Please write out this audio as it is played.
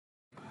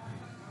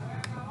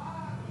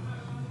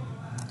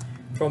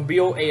From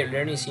BOA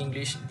Learning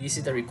English, this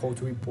is the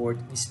Agriculture Report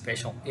in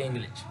Special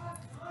English.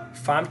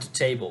 Farm to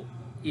Table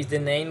is the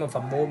name of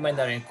a movement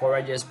that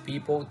encourages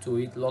people to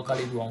eat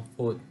locally grown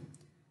food.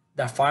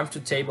 The farm to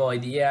table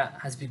idea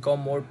has become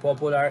more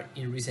popular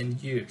in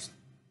recent years,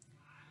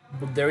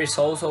 but there is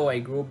also a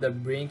group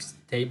that brings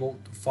table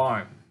to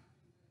farm.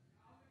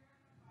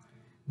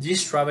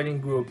 This traveling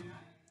group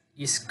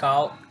is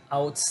called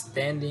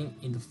Outstanding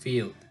in the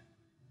Field.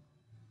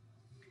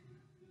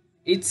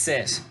 It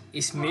says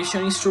its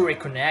mission is to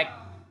reconnect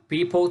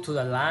people to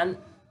the land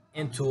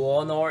and to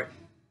honor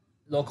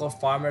local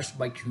farmers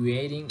by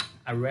creating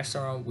a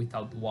restaurant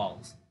without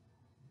walls.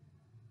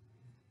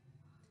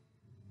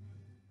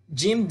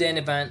 Jim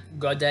Denevan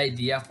got the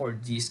idea for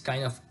this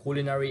kind of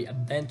culinary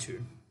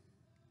adventure,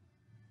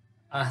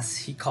 as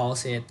he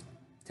calls it,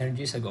 10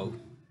 years ago.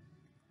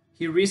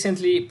 He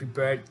recently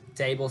prepared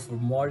tables for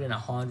more than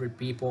 100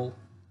 people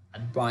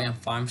at Bryan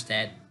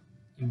Farmstead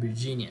in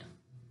Virginia.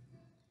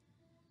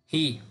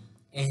 He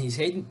and his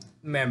 8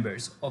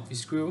 members of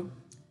his crew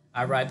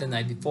arrived the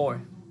night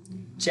before.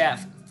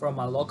 Chef from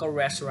a local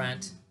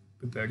restaurant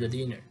prepared the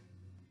dinner.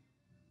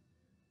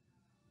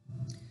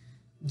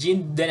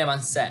 Jim Denevan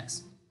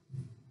says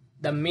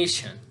the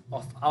mission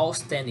of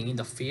Outstanding in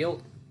the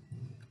Field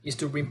is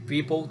to bring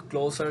people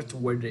closer to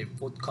where their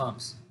food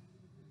comes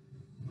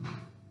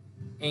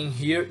and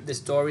hear the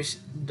stories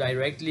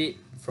directly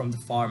from the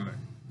farmer.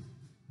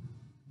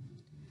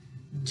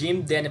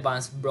 Jim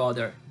Denevan's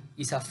brother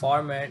is a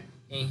farmer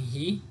and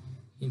he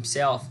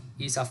himself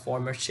is a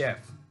former chef.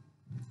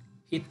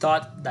 He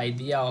thought the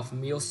idea of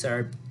meals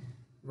served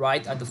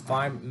right at the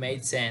farm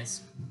made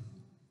sense,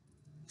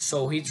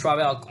 so he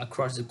traveled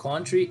across the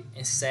country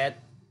and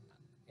set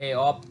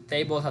up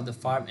tables at the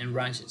farm and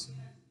ranches.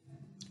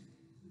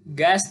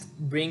 Guests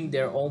bring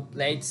their own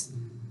plates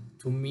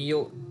to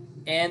meal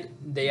and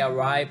they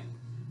arrive.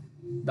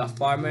 The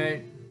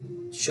farmer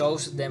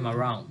shows them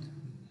around.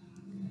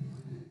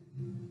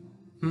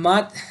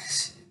 Matt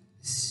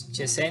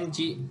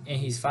Chesenji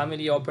and his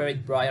family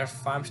operate Briar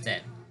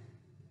Farmstead.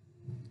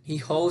 He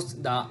hosts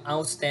the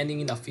Outstanding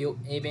in the Field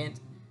event.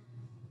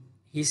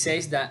 He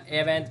says the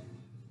event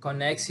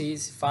connects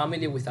his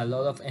family with a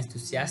lot of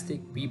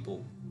enthusiastic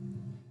people.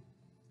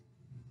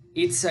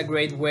 It's a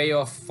great way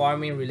of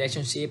forming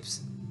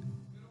relationships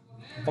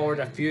for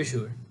the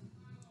future.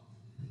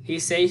 He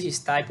says his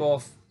type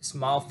of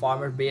small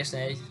farmer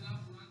business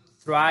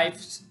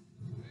thrives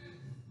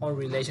on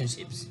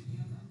relationships.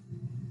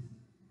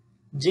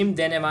 Jim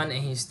Denevan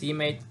and his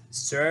teammates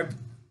served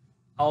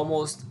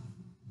almost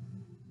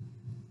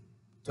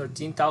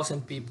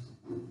 13,000 people.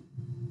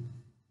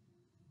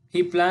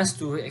 He plans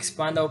to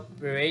expand the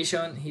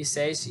operation. He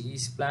says he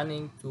is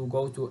planning to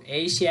go to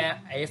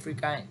Asia,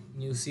 Africa,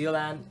 New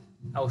Zealand,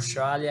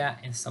 Australia,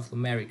 and South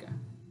America.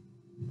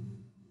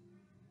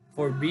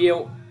 For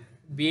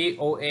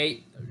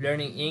BOA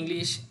Learning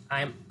English,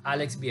 I'm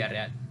Alex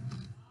Villarreal.